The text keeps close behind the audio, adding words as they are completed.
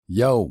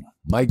Yo,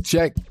 mic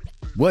check.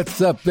 What's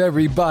up,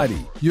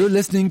 everybody? You're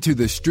listening to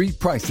the Street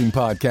Pricing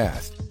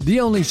Podcast, the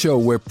only show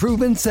where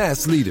proven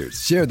SaaS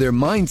leaders share their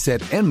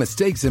mindset and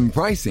mistakes in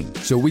pricing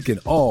so we can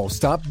all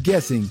stop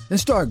guessing and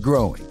start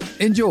growing.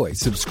 Enjoy,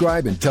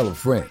 subscribe, and tell a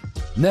friend.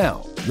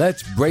 Now,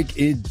 let's break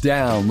it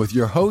down with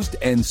your host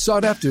and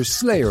sought-after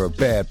slayer of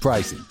bad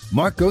pricing,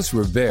 Marcos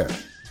Rivera.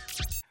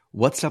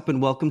 What's up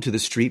and welcome to the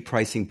Street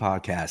Pricing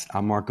Podcast.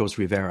 I'm Marcos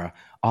Rivera,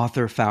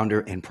 author, founder,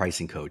 and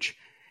pricing coach.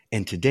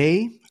 And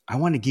today, I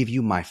want to give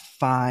you my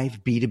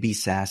 5 B2B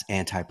SaaS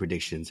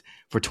anti-predictions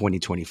for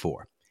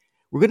 2024.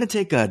 We're going to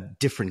take a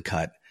different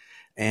cut.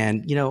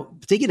 And,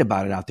 thinking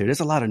about it out there, there's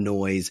a lot of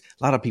noise,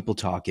 a lot of people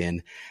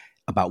talking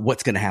about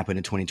what's going to happen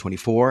in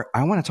 2024.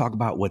 I want to talk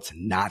about what's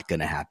not going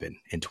to happen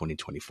in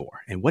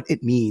 2024 and what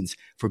it means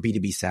for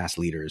B2B SaaS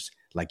leaders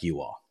like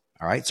you all.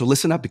 All right. So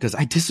listen up, because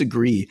I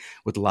disagree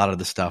with a lot of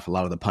the stuff, a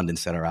lot of the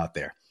pundits that are out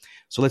there.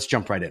 So let's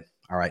jump right in.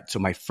 All right. So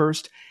my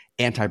first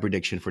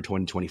anti-prediction for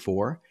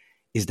 2024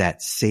 is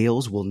that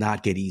sales will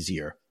not get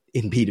easier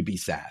in B2B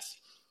SaaS.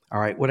 All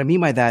right. What I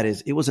mean by that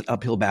is it was an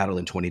uphill battle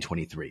in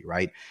 2023,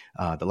 right?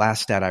 The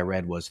last stat I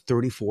read was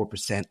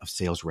 34% of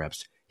sales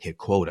reps hit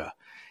quota.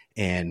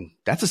 And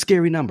that's a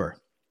scary number.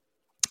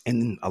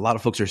 And a lot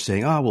of folks are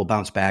saying, oh, we'll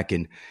bounce back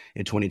in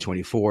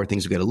 2024.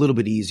 Things will get a little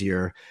bit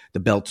easier. The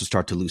belts will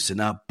start to loosen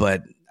up.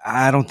 But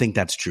I don't think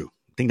that's true.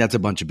 I think that's a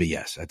bunch of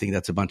BS. I think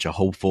that's a bunch of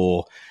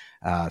hopeful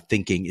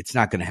thinking. It's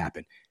not going to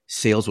happen.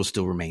 Sales will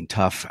still remain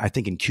tough. I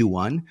think in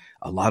Q1,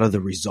 a lot of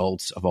the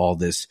results of all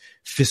this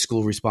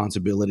fiscal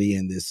responsibility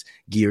and this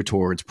gear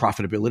towards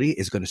profitability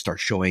is going to start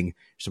showing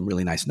some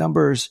really nice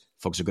numbers.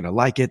 Folks are going to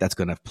like it. That's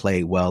going to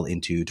play well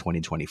into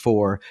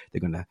 2024. They're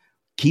going to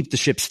keep the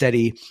ship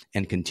steady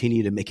and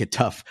continue to make it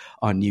tough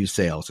on new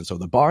sales. And so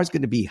the bar is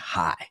going to be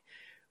high.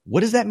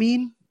 What does that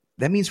mean?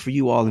 That means for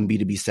you all in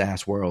B2B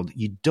SaaS world,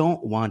 you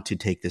don't want to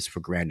take this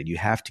for granted. You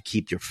have to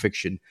keep your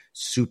friction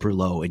super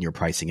low in your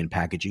pricing and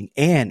packaging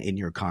and in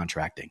your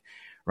contracting,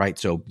 right?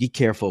 So be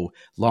careful.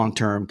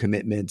 Long-term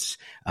commitments,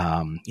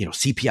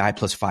 CPI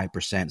plus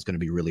 5% is going to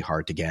be really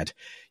hard to get.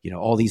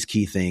 All these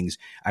key things.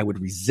 I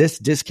would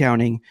resist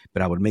discounting,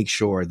 but I would make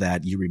sure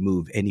that you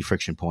remove any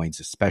friction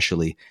points,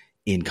 especially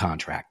in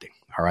contracting.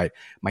 All right.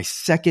 My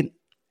second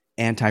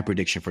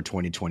anti-prediction for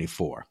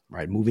 2024,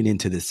 right? Moving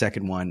into the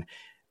second one,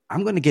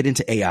 I'm going to get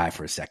into AI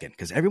for a second,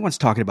 because everyone's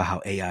talking about how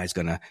AI is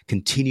going to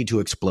continue to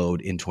explode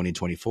in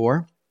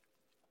 2024.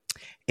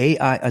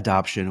 AI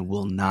adoption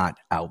will not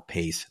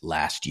outpace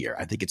last year.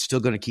 I think it's still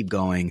going to keep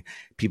going.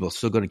 People are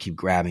still going to keep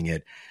grabbing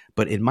it.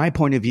 But in my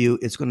point of view,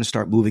 it's going to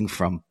start moving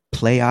from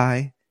play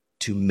I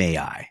to may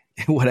I.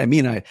 What I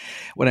mean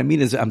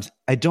is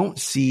I don't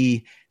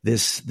see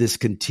this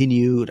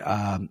continued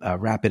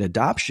rapid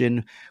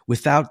adoption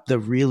without the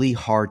really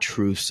hard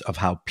truths of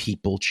how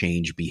people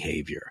change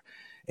behavior.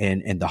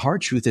 And the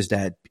hard truth is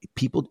that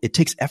it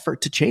takes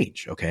effort to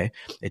change, okay?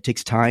 It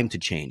takes time to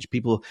change.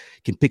 People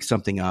can pick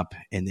something up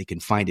and they can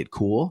find it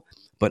cool,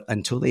 but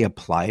until they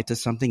apply it to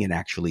something and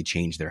actually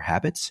change their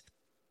habits,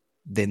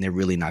 then they're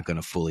really not going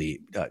to fully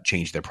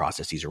change their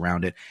processes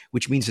around it,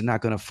 which means they're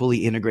not going to fully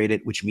integrate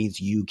it, which means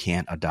you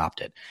can't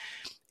adopt it.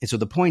 And so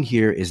the point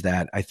here is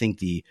that I think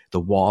the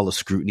wall of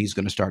scrutiny is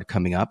going to start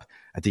coming up.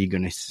 I think you're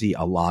going to see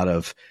a lot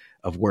of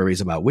worries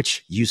about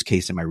which use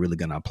case am I really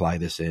going to apply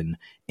this in?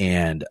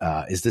 And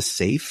is this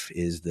safe?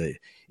 Is the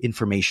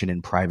information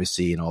and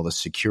privacy and all the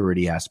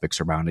security aspects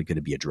around it going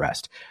to be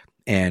addressed?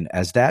 And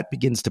as that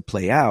begins to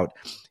play out,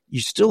 you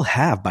still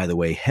have, by the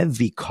way,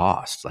 heavy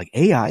costs. Like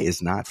AI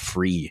is not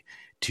free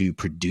to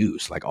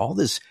produce. Like all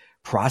this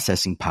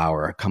processing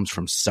power comes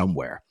from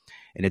somewhere.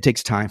 And it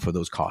takes time for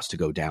those costs to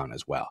go down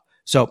as well.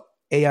 So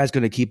AI is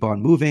going to keep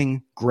on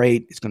moving.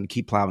 Great. It's going to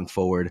keep plowing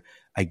forward.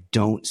 I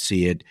don't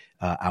see it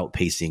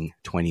outpacing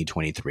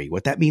 2023.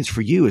 What that means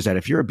for you is that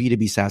if you're a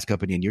B2B SaaS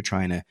company and you're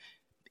trying to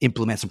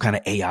implement some kind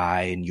of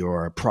AI in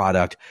your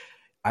product,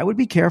 I would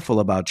be careful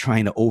about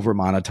trying to over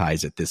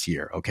monetize it this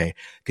year. Okay.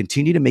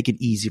 Continue to make it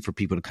easy for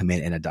people to come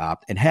in and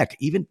adopt. And heck,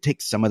 even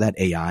take some of that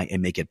AI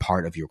and make it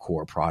part of your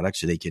core product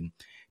so they can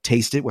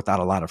taste it without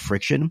a lot of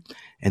friction.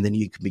 And then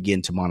you can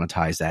begin to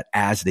monetize that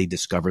as they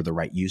discover the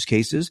right use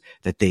cases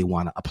that they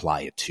want to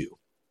apply it to.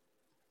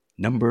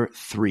 Number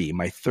 3,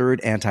 my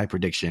third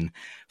anti-prediction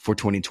for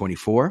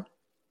 2024,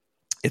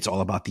 it's all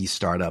about these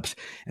startups.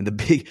 And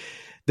the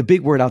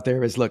big word out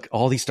there is, look,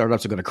 all these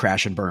startups are going to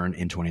crash and burn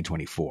in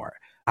 2024.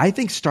 I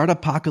think startup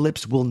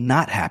apocalypse will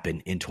not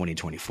happen in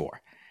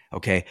 2024.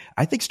 Okay.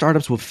 I think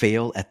startups will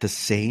fail at the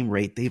same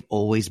rate they've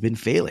always been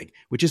failing,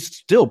 which is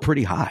still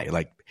pretty high.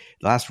 Like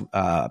the last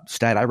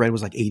stat I read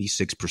was like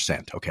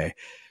 86%. Okay.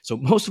 So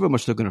most of them are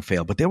still going to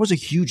fail, but there was a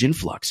huge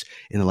influx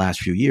in the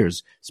last few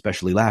years,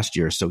 especially last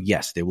year. So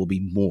yes, there will be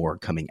more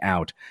coming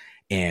out.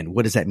 And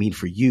what does that mean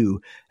for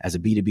you as a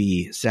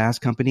B2B SaaS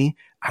company?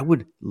 I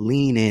would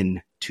lean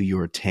in to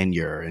your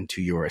tenure and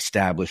to your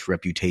established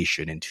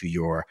reputation and to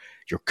your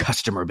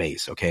customer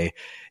base, okay?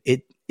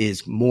 It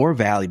is more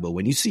valuable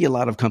when you see a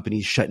lot of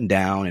companies shutting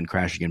down and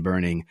crashing and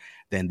burning,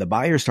 then the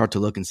buyers start to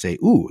look and say,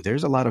 ooh,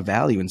 there's a lot of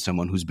value in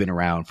someone who's been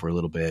around for a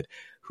little bit,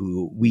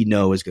 who we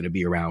know is going to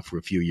be around for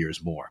a few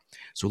years more.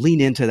 So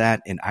lean into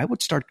that. And I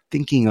would start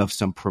thinking of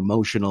some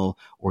promotional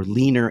or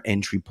leaner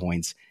entry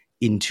points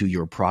into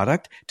your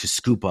product to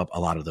scoop up a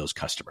lot of those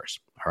customers.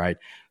 All right.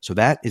 So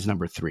that is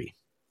number 3.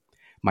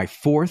 My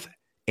 4th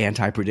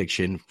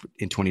anti-prediction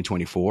in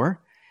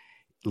 2024,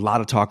 a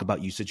lot of talk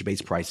about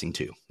usage-based pricing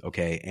too,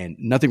 okay? And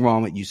nothing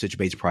wrong with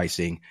usage-based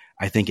pricing.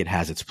 I think it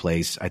has its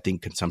place. I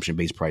think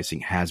consumption-based pricing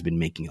has been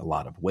making a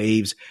lot of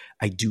waves.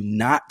 I do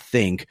not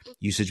think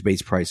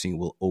usage-based pricing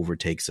will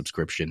overtake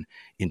subscription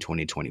in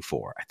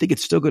 2024. I think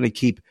it's still going to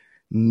keep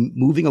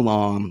moving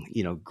along,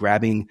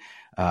 grabbing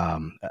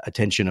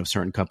attention of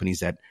certain companies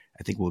that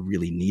I think will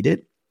really need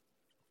it.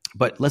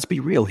 But let's be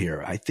real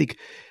here. I think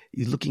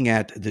looking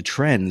at the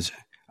trends,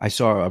 I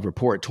saw a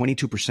report,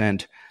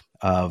 22%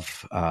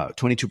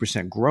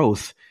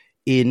 growth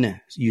in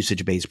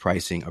usage-based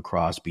pricing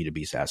across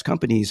B2B SaaS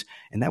companies.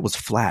 And that was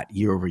flat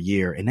year over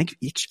year. And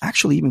it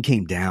actually even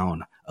came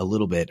down a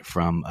little bit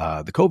from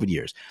the COVID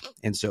years.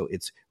 And so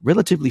it's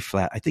relatively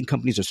flat. I think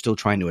companies are still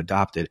trying to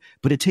adopt it,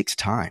 but it takes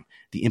time.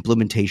 The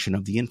implementation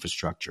of the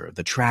infrastructure,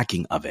 the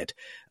tracking of it,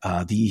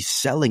 the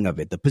selling of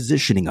it, the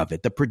positioning of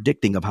it, the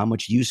predicting of how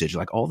much usage,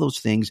 like all those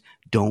things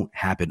don't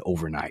happen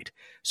overnight.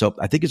 So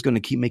I think it's going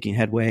to keep making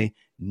headway,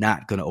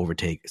 not going to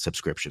overtake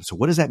subscription. So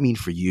what does that mean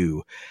for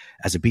you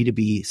as a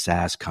B2B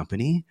SaaS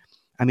company?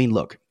 I mean,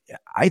 look,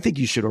 I think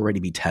you should already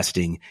be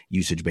testing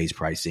usage-based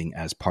pricing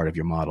as part of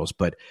your models,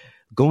 but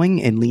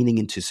going and leaning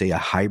into, say, a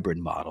hybrid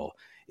model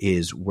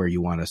is where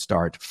you want to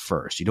start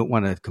first. You don't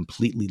want to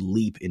completely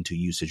leap into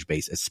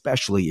usage-based,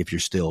 especially if you're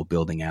still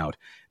building out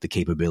the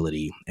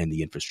capability and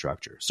the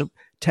infrastructure. So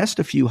test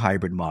a few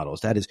hybrid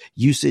models. That is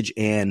usage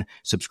and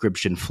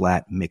subscription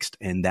flat mixed,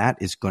 and that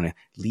is going to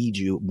lead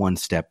you one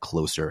step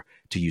closer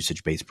to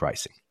usage-based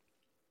pricing.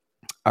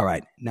 All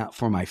right, now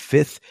for my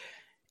 5th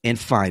and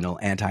final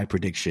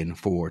anti-prediction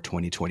for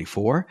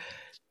 2024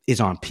 is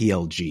on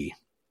PLG.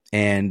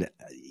 And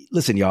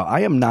listen, y'all,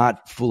 I am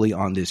not fully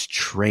on this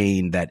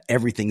train that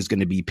everything's going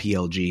to be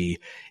PLG,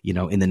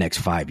 in the next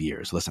 5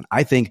 years. Listen,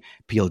 I think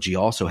PLG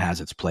also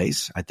has its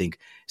place. I think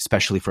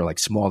especially for like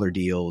smaller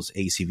deals,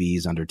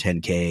 ACVs under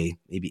 10K,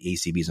 maybe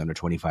ACVs under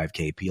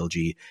 25K,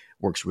 PLG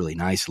works really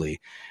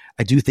nicely.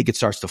 I do think it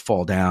starts to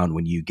fall down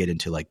when you get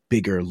into like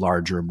bigger,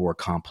 larger, more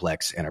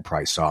complex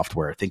enterprise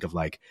software. Think of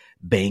like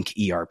bank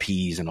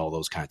ERPs and all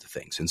those kinds of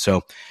things. And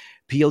so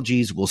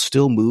PLGs will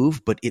still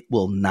move, but it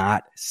will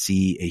not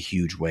see a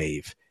huge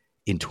wave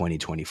in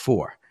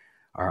 2024.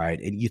 All right.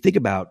 And you think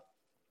about,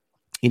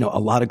 a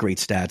lot of great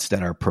stats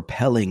that are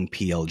propelling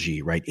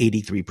PLG, right?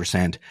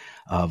 83%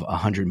 of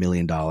 $100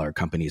 million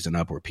companies and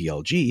up were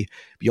PLG.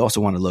 You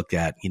also want to look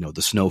at,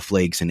 the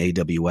Snowflakes and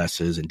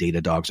AWSs and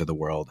Datadogs of the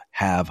world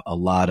have a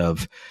lot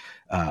of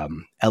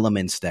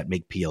elements that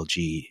make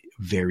PLG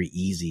very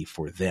easy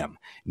for them,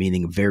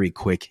 meaning very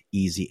quick,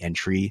 easy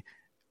entry,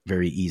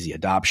 very easy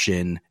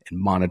adoption and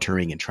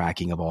monitoring and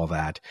tracking of all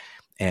that.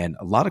 And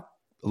a lot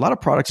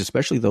of products,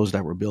 especially those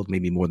that were built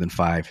maybe more than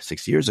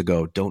 5-6 years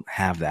ago, don't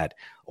have that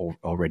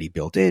already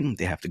built in.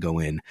 They have to go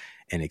in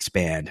and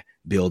expand,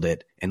 build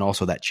it. And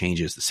also that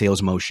changes the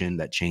sales motion,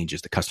 that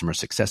changes the customer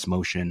success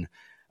motion,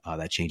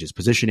 that changes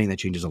positioning, that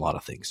changes a lot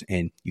of things.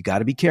 And you got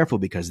to be careful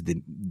because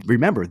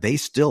remember, they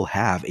still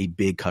have a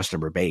big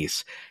customer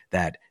base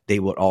that they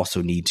would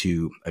also need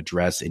to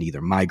address and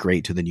either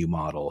migrate to the new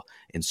model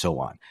and so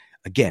on.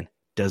 Again,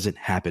 doesn't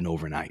happen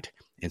overnight.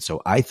 And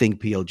so I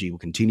think PLG will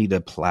continue to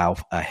plow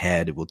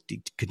ahead. It will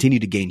continue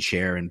to gain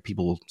share and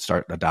people will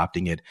start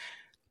adopting it,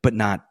 but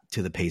not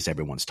to the pace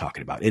everyone's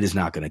talking about. It is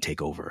not going to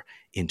take over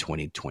in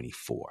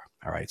 2024.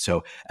 All right.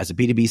 So as a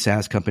B2B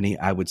SaaS company,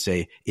 I would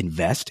say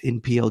invest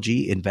in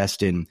PLG,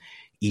 invest in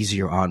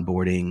easier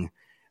onboarding,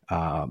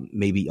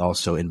 maybe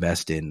also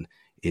invest in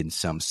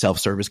some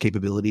self-service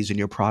capabilities in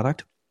your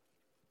product.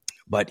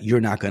 But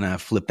you're not going to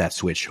flip that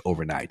switch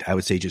overnight. I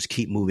would say just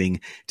keep moving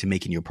to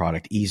making your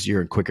product easier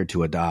and quicker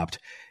to adopt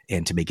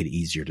and to make it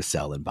easier to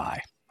sell and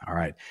buy. All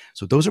right.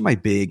 So those are my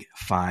big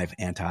 5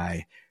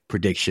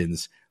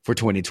 anti-predictions for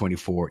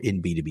 2024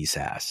 in B2B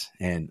SaaS.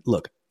 And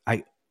look,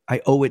 I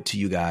owe it to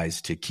you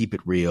guys to keep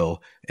it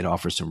real and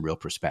offer some real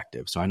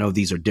perspective. So I know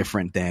these are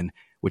different than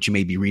what you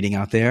may be reading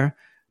out there,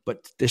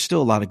 but there's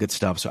still a lot of good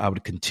stuff. So I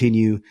would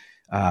continue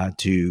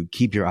to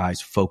keep your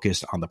eyes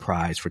focused on the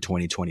prize for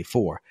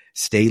 2024.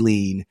 Stay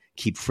lean,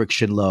 keep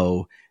friction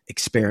low,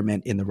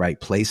 experiment in the right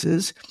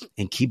places,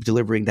 and keep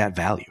delivering that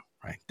value,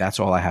 right? That's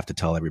all I have to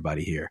tell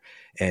everybody here.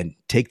 And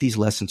take these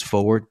lessons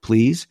forward,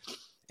 please,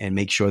 and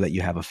make sure that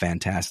you have a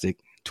fantastic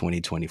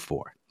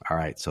 2024. All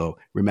right. So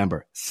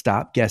remember,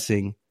 stop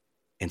guessing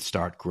and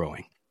start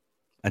growing.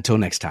 Until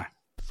next time.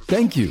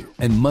 Thank you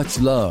and much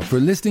love for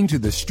listening to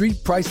the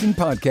Street Pricing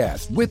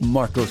Podcast with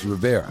Marcos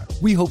Rivera.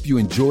 We hope you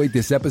enjoyed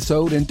this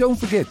episode and don't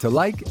forget to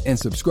like and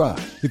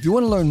subscribe. If you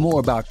want to learn more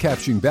about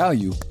capturing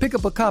value, pick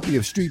up a copy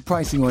of Street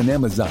Pricing on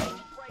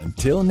Amazon.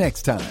 Until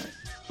next time.